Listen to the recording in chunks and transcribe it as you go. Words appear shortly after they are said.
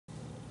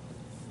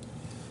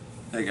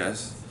Hey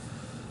guys,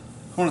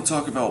 I want to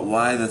talk about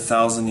why the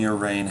 1,000-year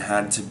reign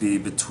had to be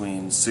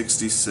between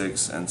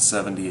 66 and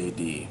 70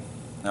 AD.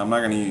 Now I'm not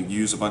going to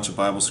use a bunch of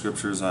Bible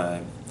scriptures.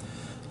 I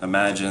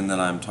imagine that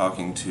I'm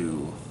talking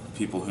to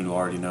people who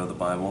already know the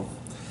Bible.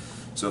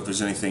 So if there's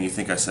anything you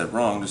think I said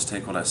wrong, just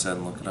take what I said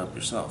and look it up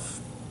yourself.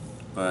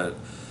 But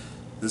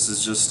this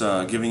is just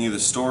giving you the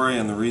story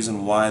and the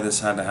reason why this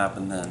had to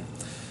happen then.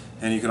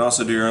 And you can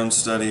also do your own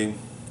study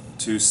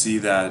to see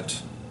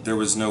that there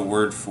was no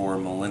word for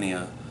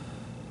millennia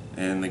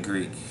in the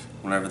Greek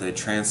whenever they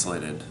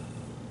translated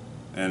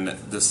and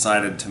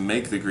decided to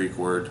make the Greek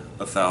word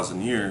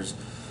 1,000 years.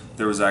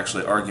 There was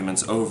actually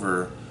arguments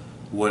over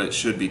what it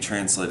should be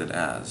translated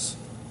as.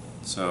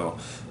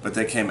 But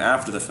they came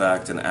after the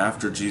fact and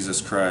after Jesus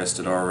Christ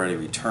had already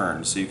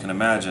returned. So you can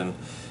imagine,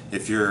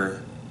 if you're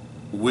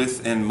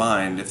in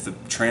mind, if the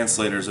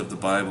translators of the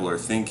Bible are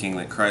thinking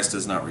that Christ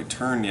has not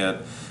returned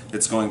yet,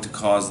 it's going to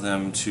cause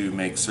them to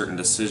make certain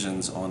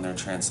decisions on their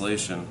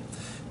translation,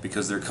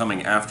 because they're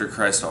coming after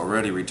Christ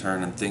already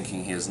returned and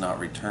thinking he has not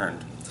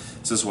returned.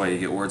 This is why you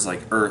get words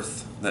like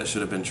earth that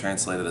should have been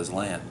translated as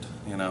land,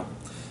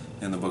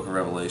 in the book of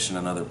Revelation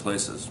and other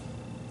places.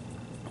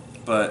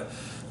 But,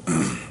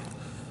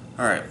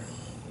 alright,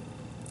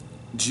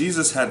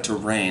 Jesus had to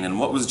reign, and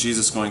what was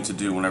Jesus going to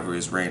do whenever he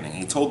was reigning?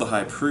 He told the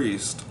high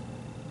priest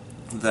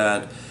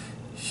that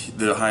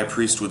the high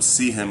priest would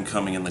see him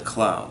coming in the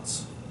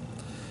clouds.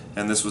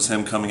 And this was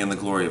him coming in the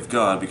glory of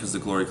God, because the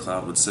glory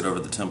cloud would sit over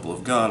the temple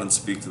of God and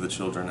speak to the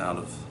children out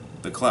of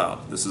the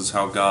cloud. This is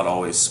how God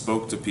always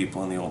spoke to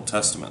people in the Old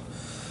Testament.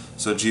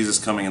 So Jesus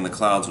coming in the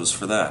clouds was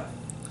for that.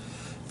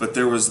 But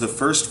there was the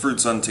first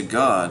fruits unto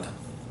God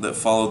that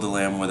followed the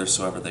Lamb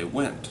whithersoever they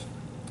went.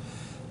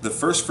 The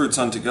first fruits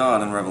unto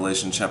God in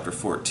Revelation chapter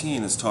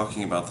 14 is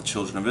talking about the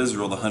children of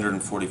Israel, the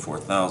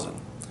 144,000.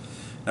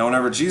 Now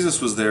whenever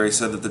Jesus was there, he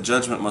said that the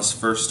judgment must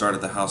first start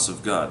at the house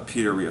of God.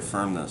 Peter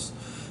reaffirmed this,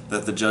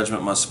 that the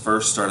judgment must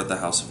first start at the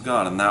house of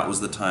God, and that was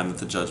the time that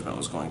the judgment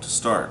was going to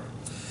start.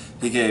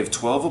 He gave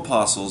 12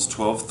 apostles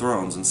 12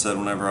 thrones and said,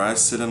 whenever I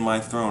sit in my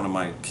throne in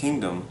my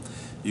kingdom,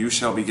 you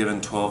shall be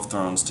given 12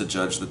 thrones to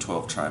judge the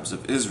 12 tribes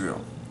of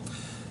Israel.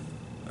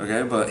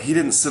 Okay, but he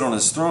didn't sit on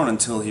his throne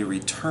until he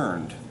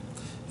returned.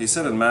 He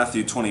said in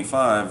Matthew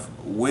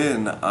 25,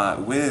 when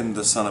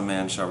the Son of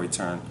Man shall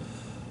return,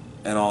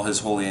 and all his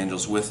holy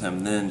angels with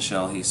him, then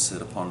shall he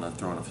sit upon the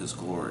throne of his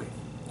glory.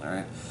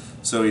 Alright?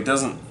 So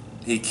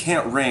he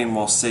can't reign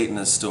while Satan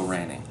is still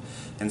reigning.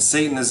 And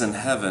Satan is in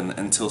heaven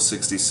until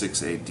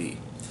 66 AD.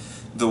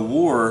 The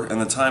war in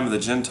the time of the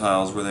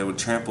Gentiles, where they would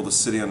trample the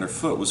city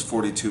underfoot, was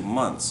 42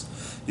 months.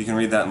 You can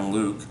read that in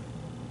Luke,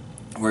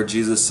 where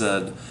Jesus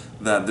said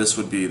that this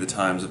would be the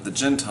times of the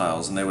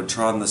Gentiles, and they would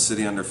trod the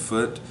city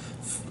underfoot.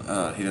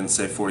 He didn't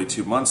say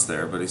 42 months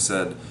there, but he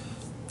said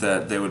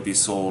that they would be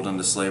sold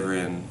into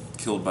slavery and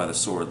killed by the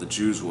sword. The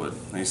Jews would.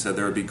 And he said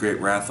there would be great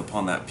wrath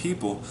upon that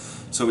people.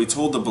 So he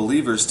told the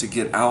believers to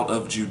get out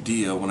of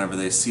Judea whenever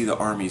they see the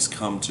armies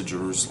come to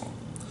Jerusalem.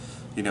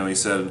 He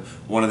said,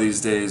 one of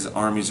these days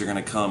armies are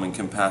going to come and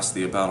compass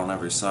thee about on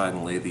every side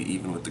and lay thee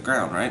even with the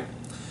ground, right?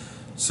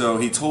 So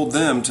he told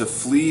them to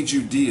flee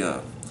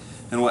Judea.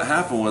 And what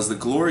happened was the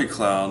glory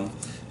cloud,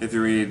 if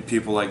you read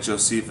people like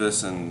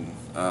Josephus and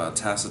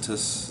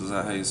Tacitus, is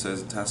that how you say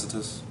it,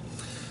 Tacitus?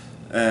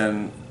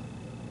 And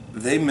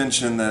they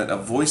mentioned that a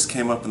voice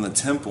came up in the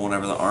temple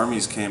whenever the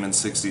armies came in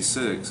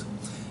 66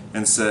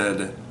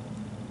 and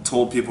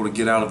told people to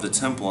get out of the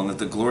temple, and that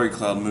the glory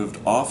cloud moved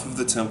off of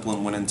the temple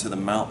and went into the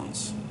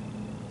mountains.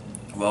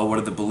 Well, what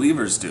did the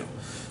believers do?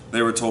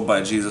 They were told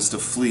by Jesus to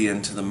flee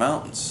into the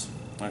mountains.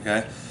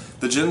 Okay?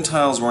 The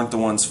Gentiles weren't the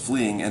ones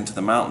fleeing into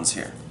the mountains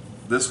here.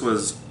 This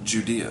was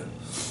Judea.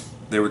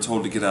 They were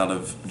told to get out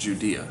of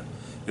Judea.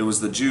 It was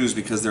the Jews,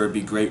 because there would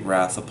be great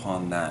wrath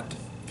upon that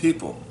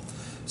people.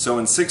 So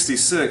in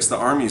 66, the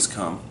armies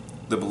come,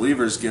 the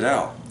believers get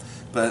out,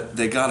 but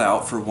they got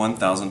out for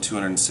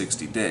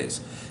 1,260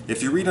 days.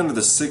 If you read under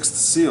the sixth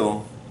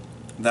seal,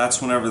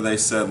 that's whenever they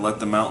said, let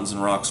the mountains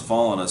and rocks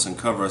fall on us and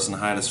cover us and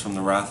hide us from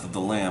the wrath of the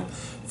Lamb,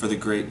 for the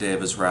great day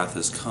of his wrath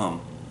is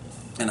come,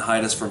 and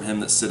hide us from him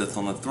that sitteth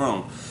on the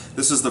throne.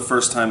 This is the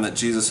first time that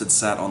Jesus had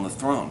sat on the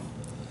throne,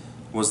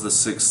 was the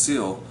sixth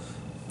seal.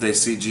 They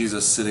see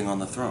Jesus sitting on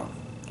the throne.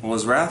 Well,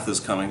 his wrath is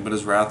coming, but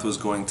his wrath was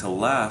going to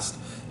last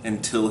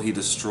until he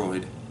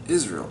destroyed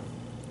Israel.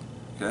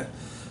 Okay?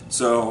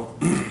 So,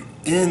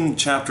 in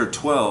chapter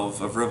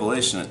 12 of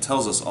Revelation, it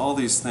tells us all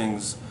these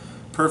things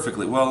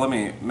perfectly. Well, let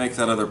me make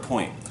that other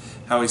point.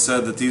 How he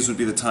said that these would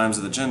be the times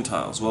of the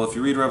Gentiles. Well, if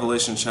you read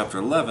Revelation chapter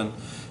 11,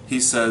 he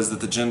says that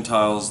the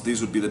Gentiles,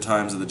 these would be the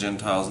times of the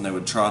Gentiles, and they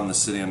would trod in the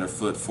city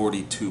underfoot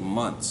 42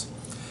 months.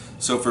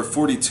 So for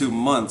 42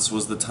 months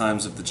was the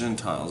times of the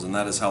Gentiles, and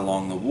that is how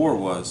long the war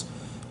was,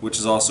 which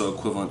is also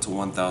equivalent to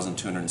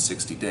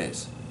 1,260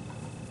 days.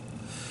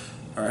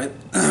 Alright,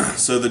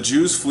 so the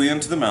Jews flee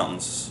into the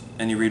mountains,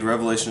 and you read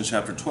Revelation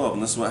chapter 12,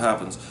 and this is what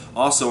happens.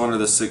 Also under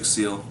the sixth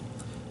seal,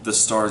 the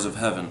stars of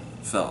heaven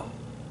fell,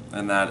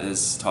 and that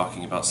is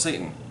talking about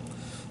Satan.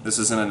 This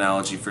is an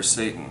analogy for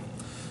Satan.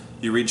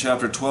 You read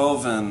chapter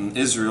 12, and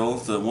Israel,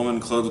 the woman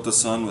clothed with the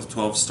sun with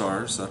 12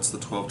 stars, that's the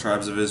 12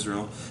 tribes of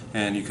Israel.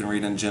 And you can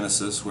read in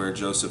Genesis where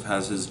Joseph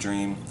has his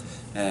dream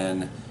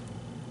and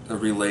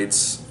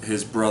relates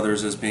his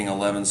brothers as being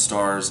 11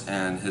 stars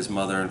and his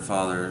mother and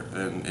father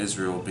in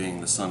Israel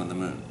being the sun and the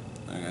moon.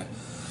 Okay?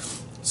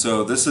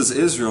 So this is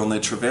Israel, and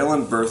they travail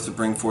in birth to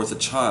bring forth a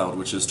child,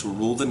 which is to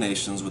rule the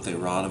nations with a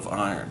rod of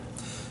iron.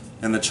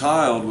 And the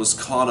child was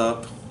caught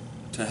up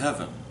to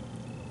heaven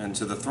and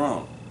to the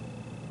throne.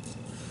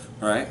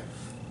 Right?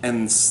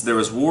 And there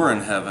was war in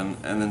heaven,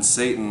 and then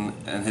Satan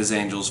and his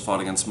angels fought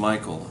against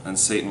Michael, and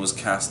Satan was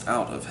cast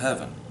out of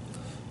heaven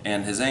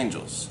and his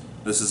angels.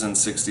 This is in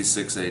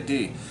 66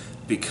 AD,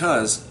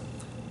 because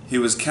he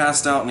was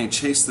cast out and he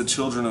chased the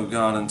children of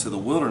God into the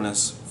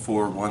wilderness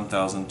for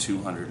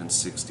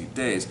 1,260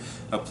 days,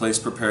 a place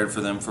prepared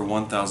for them for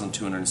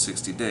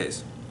 1,260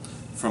 days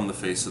from the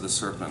face of the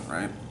serpent,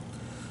 right?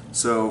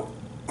 So,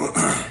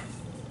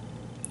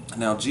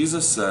 now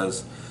Jesus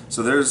says,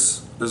 so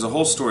there's a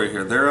whole story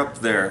here. They're up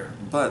there,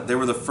 but they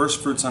were the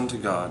first fruits unto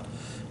God.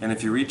 And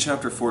if you read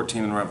chapter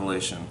 14 in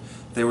Revelation,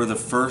 they were the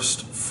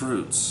first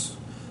fruits.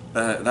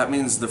 That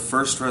means the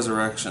first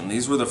resurrection.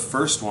 These were the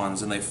first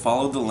ones, and they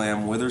followed the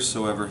Lamb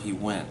whithersoever he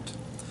went.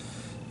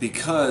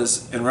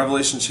 Because in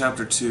Revelation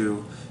chapter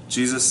 2,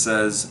 Jesus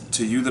says,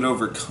 to you that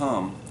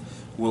overcome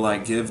will I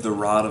give the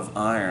rod of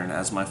iron,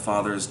 as my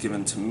Father has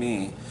given to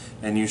me,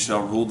 and you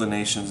shall rule the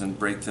nations and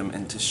break them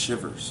into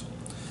shivers.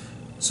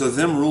 So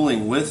them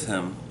ruling with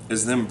him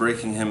is them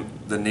breaking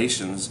the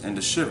nations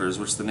into shivers,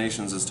 which the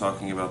nations is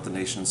talking about the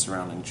nations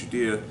surrounding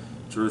Judea,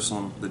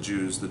 Jerusalem, the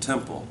Jews, the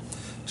temple.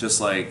 Just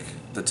like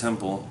the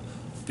temple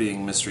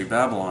being Mystery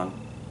Babylon,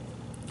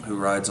 who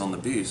rides on the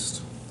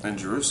beast in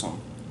Jerusalem,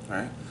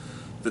 right?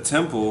 The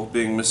temple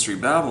being Mystery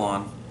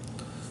Babylon,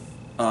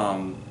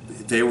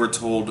 they were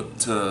told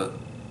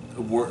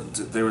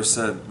they were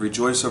said,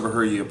 rejoice over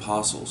her, ye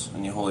apostles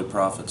and ye holy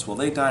prophets. Well,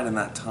 they died in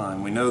that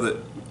time. We know that.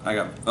 I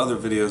got other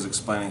videos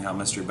explaining how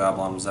Mystery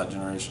Babylon was that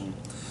generation,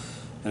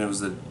 and it was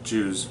the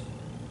Jews'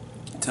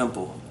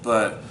 temple.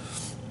 But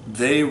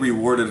they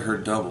rewarded her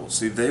double.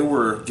 See, they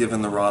were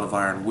given the rod of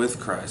iron with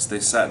Christ. They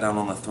sat down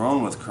on the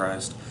throne with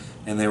Christ,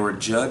 and they were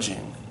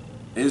judging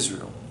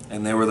Israel.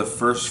 And they were the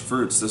first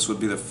fruits. This would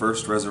be the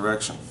first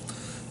resurrection,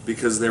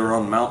 because they were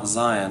on Mount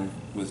Zion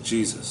with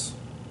Jesus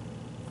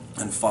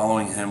and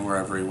following him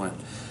wherever he went.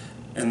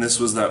 And this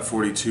was that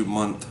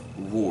 42-month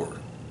war.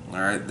 All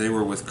right, they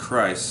were with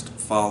Christ,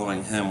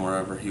 following him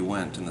wherever he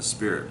went in the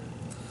Spirit.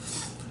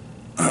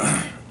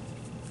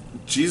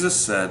 Jesus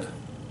said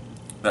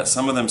that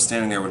some of them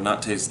standing there would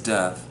not taste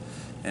death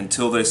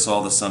until they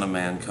saw the Son of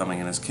Man coming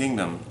in his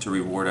kingdom to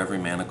reward every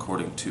man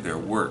according to their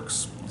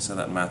works. He said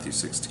that in Matthew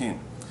 16.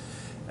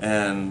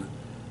 And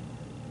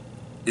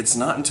it's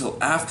not until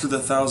after the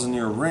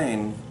 1,000-year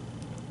reign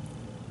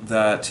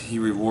that he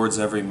rewards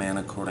every man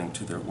according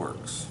to their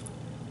works.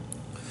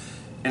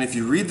 And if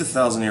you read the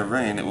 1,000-year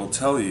reign, it will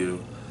tell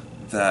you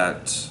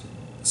that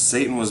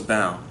Satan was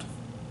bound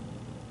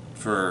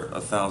for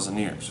 1,000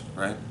 years,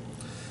 right?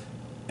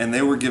 And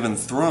they were given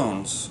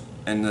thrones,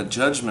 and the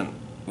judgment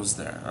was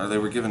there, or they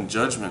were given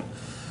judgment,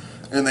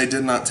 and they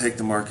did not take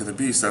the mark of the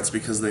beast. That's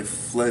because they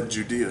fled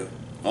Judea.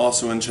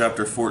 Also in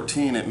chapter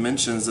 14, it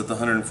mentions that the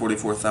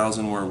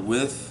 144,000 were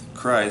with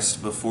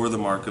Christ before the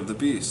mark of the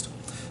beast,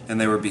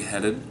 and they were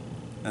beheaded,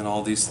 and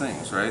all these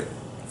things, right?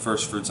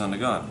 First fruits unto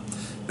God.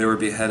 They were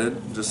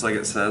beheaded, just like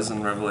it says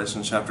in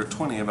Revelation chapter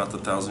 20 about the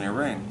 1,000-year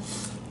reign.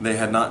 They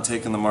had not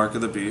taken the mark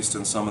of the beast,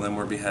 and some of them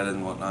were beheaded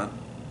and whatnot,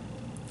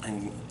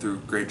 and through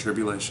great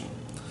tribulation.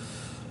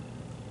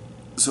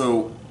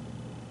 So,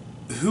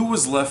 who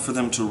was left for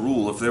them to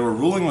rule? If they were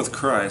ruling with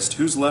Christ,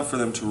 who's left for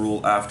them to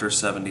rule after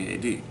 70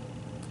 AD?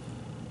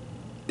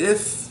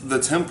 If the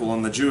temple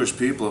and the Jewish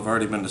people have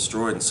already been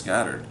destroyed and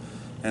scattered,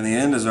 and the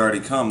end has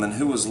already come, then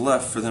who was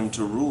left for them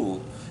to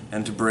rule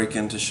and to break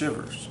into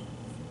shivers?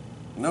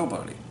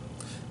 Nobody.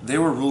 They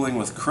were ruling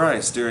with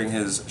Christ during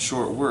his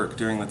short work,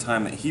 during the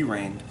time that he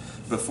reigned,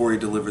 before he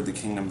delivered the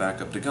kingdom back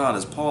up to God,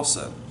 as Paul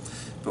said.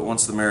 But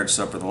once the marriage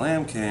supper of the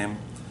Lamb came,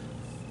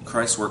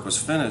 Christ's work was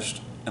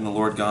finished, and the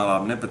Lord God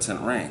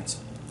omnipotent reigns.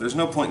 There's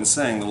no point in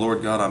saying the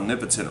Lord God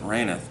omnipotent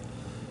reigneth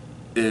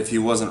if he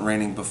wasn't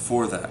reigning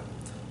before that.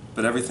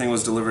 But everything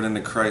was delivered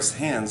into Christ's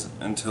hands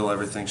until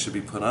everything should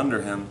be put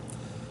under him,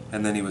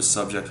 and then he was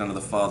subject unto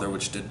the Father,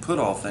 which did put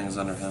all things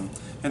under him,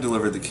 and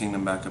delivered the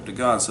kingdom back up to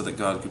God, so that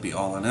God could be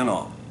all and in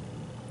all.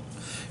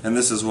 And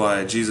this is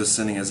why Jesus,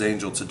 sending his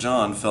angel to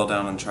John, fell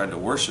down and tried to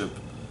worship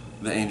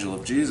the angel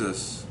of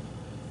Jesus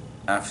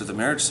after the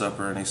marriage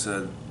supper, and he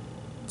said,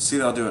 see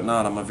thou do it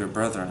not, I'm of your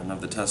brethren, and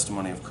of the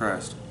testimony of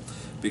Christ.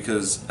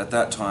 Because at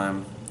that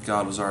time,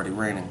 God was already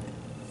reigning.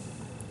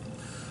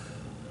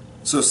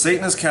 So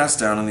Satan is cast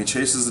down, and he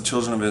chases the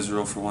children of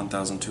Israel for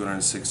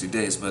 1,260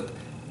 days, but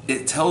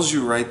it tells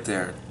you right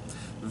there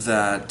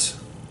that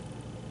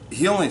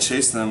he only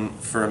chased them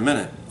for a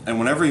minute. And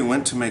whenever he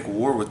went to make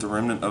war with the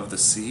remnant of the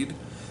seed,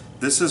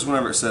 this is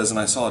whenever it says, and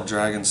I saw a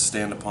dragon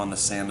stand upon the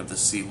sand of the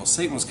sea. Well,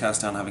 Satan was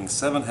cast down having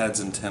 7 heads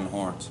and 10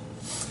 horns.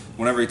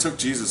 Whenever he took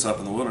Jesus up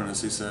in the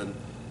wilderness, he said,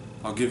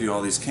 I'll give you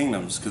all these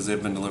kingdoms because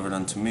they've been delivered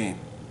unto me.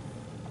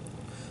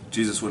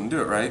 Jesus wouldn't do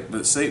it, right?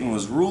 But Satan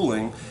was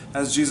ruling,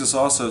 as Jesus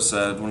also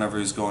said whenever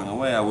he's going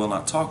away, I will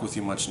not talk with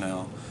you much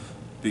now,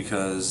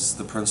 because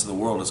the prince of the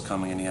world is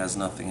coming and he has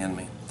nothing in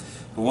me.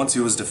 But once he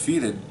was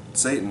defeated,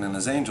 Satan and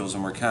his angels,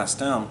 and were cast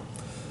down,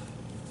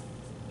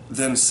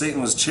 then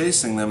Satan was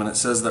chasing them, and it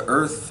says the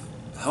earth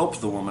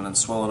helped the woman and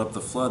swallowed up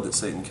the flood that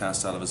Satan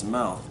cast out of his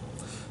mouth.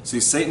 See,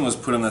 Satan was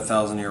put in the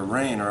 1,000-year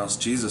reign, or else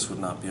Jesus would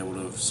not be able to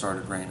have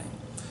started reigning.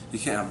 You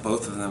can't have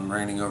both of them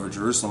reigning over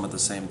Jerusalem at the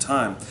same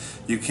time.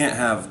 You can't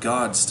have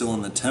God still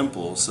in the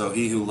temple, so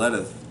he who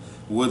letteth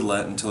would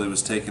let until he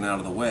was taken out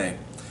of the way,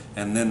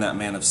 and then that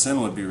man of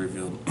sin would be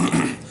revealed.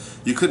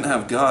 You couldn't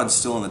have God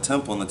still in the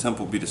temple and the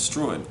temple be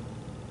destroyed.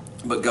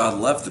 But God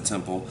left the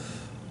temple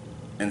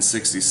in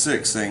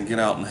 66, saying, get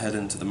out and head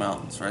into the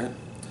mountains, right?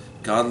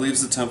 God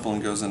leaves the temple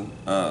and goes into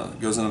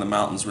the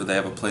mountains where they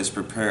have a place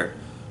prepared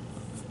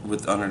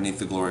with underneath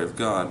the glory of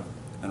God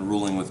and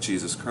ruling with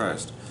Jesus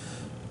Christ.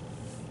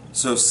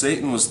 So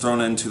Satan was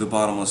thrown into the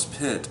bottomless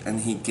pit,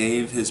 and he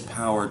gave his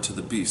power to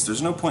the beast.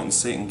 There's no point in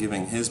Satan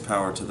giving his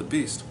power to the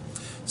beast.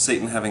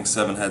 Satan having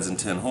 7 heads and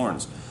 10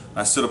 horns.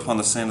 I stood upon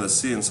the sand of the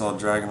sea and saw a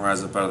dragon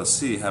rise up out of the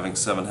sea, having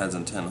 7 heads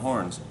and 10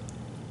 horns.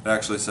 It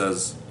actually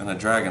says, and a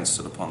dragon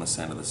stood upon the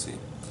sand of the sea.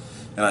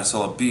 And I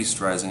saw a beast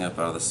rising up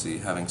out of the sea,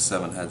 having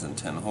 7 heads and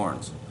 10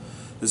 horns.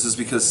 This is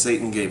because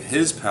Satan gave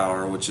his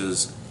power, which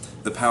is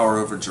the power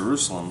over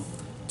Jerusalem,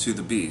 to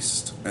the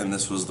beast, and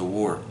this was the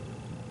war.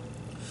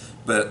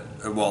 But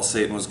while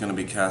Satan was going to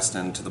be cast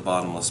into the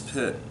bottomless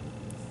pit,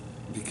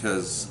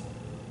 because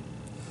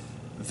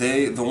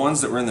the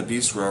ones that were in the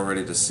beast were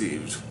already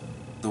deceived.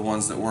 The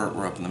ones that weren't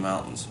were up in the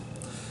mountains.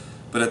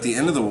 But at the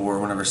end of the war,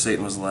 whenever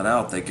Satan was let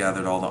out, they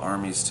gathered all the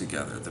armies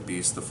together, the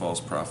beast, the false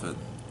prophet,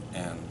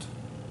 and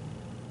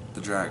the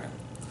dragon.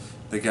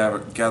 They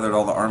gathered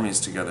all the armies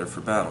together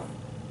for battle.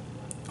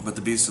 But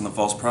the beast and the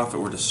false prophet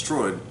were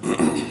destroyed,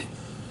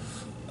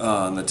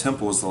 and the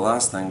temple was the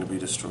last thing to be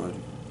destroyed.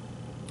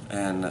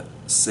 And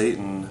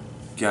Satan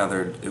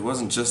gathered, it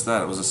wasn't just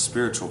that, it was a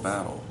spiritual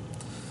battle.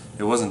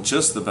 It wasn't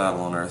just the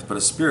battle on earth, but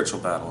a spiritual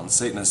battle. And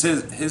Satan and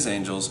his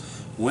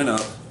angels went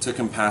up to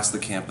compass the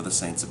camp of the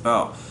saints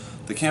about.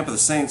 The camp of the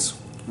saints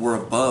were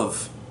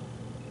above.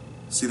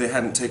 See, they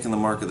hadn't taken the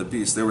mark of the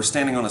beast. They were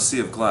standing on a sea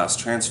of glass,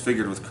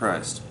 transfigured with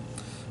Christ.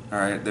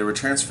 Alright, they were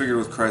transfigured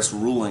with Christ,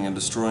 ruling and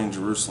destroying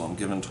Jerusalem,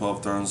 given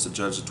 12 thrones to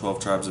judge the 12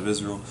 tribes of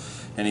Israel.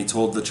 And he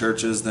told the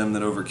churches, them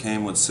that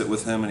overcame would sit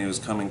with him, and he was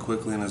coming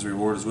quickly, and his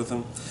reward is with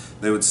him.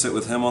 They would sit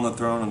with him on the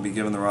throne and be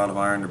given the rod of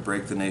iron to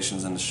break the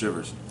nations into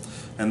shivers.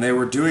 And they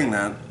were doing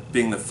that,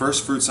 being the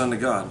first fruits unto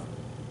God.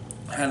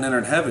 Hadn't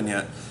entered heaven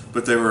yet,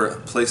 but they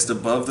were placed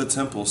above the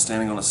temple,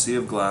 standing on a sea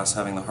of glass,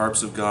 having the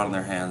harps of God in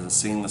their hands, and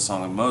singing the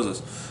song of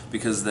Moses,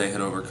 because they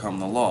had overcome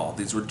the law.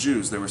 These were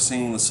Jews. They were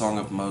singing the song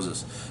of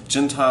Moses.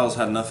 Gentiles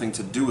had nothing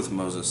to do with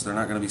Moses. They're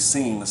not going to be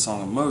singing the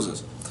song of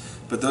Moses.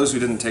 But those who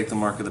didn't take the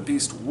mark of the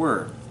beast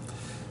were.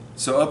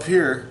 So up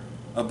here,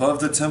 above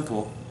the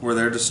temple, where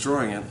they're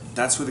destroying it,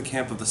 that's where the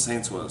camp of the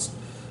saints was.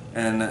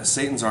 And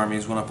Satan's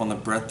armies went up on the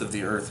breadth of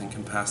the earth and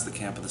compassed the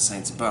camp of the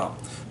saints about.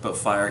 But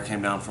fire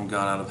came down from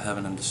God out of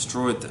heaven and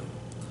destroyed them.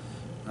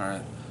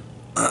 Alright.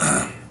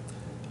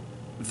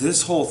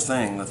 This whole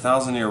thing, the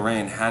 1,000-year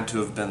reign, had to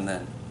have been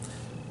then.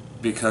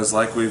 Because,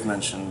 like we've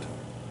mentioned,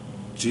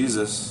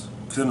 Jesus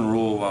couldn't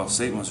rule while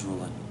Satan was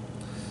ruling.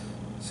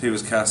 So he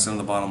was cast into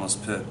the bottomless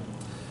pit.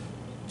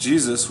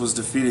 Jesus was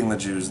defeating the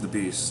Jews, the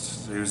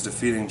beast. He was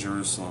defeating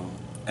Jerusalem.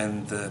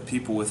 And the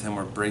people with him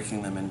were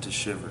breaking them into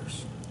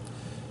shivers.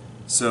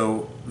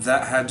 So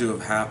that had to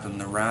have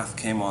happened. The wrath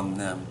came on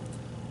them.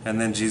 And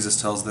then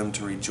Jesus tells them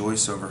to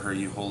rejoice over her,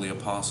 you holy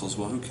apostles.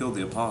 Well, who killed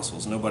the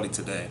apostles? Nobody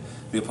today.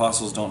 The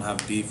apostles don't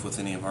have beef with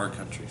any of our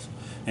countries,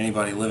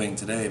 anybody living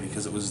today,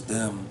 because it was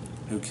them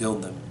who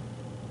killed them.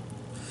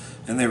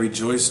 And they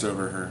rejoiced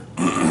over her.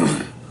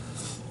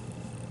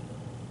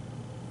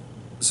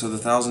 So the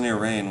 1,000-year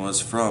reign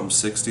was from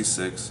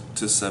 66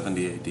 to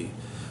 70 AD.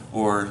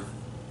 Or,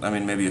 I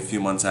mean, maybe a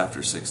few months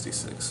after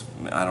 66.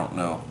 I don't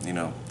know,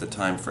 the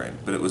time frame.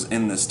 But it was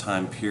in this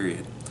time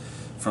period,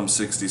 from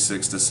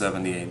 66 to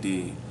 70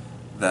 AD,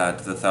 that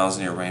the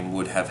 1,000-year reign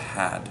would have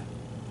had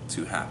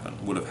to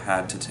happen, would have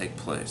had to take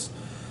place,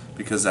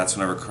 because that's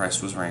whenever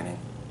Christ was reigning.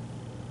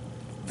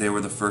 They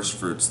were the first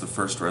fruits, the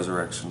first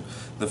resurrection,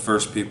 the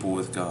first people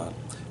with God.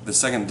 The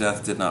second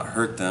death did not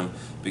hurt them,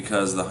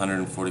 because the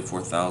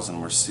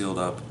 144,000 were sealed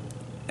up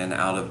and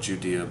out of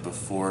Judea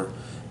before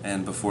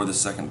the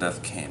second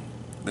death came.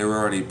 They were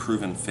already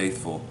proven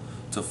faithful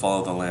to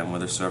follow the Lamb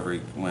whithersoever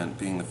he went,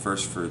 being the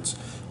first fruits,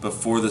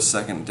 before the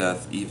second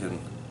death even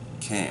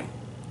came.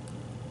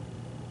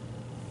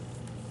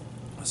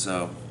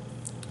 So,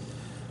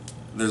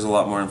 there's a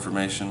lot more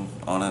information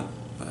on it,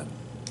 but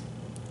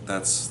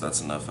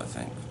that's enough, I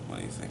think. What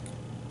do you think?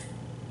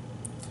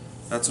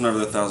 That's whenever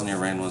the 1,000-year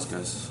reign was,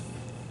 guys.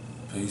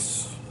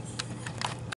 Peace.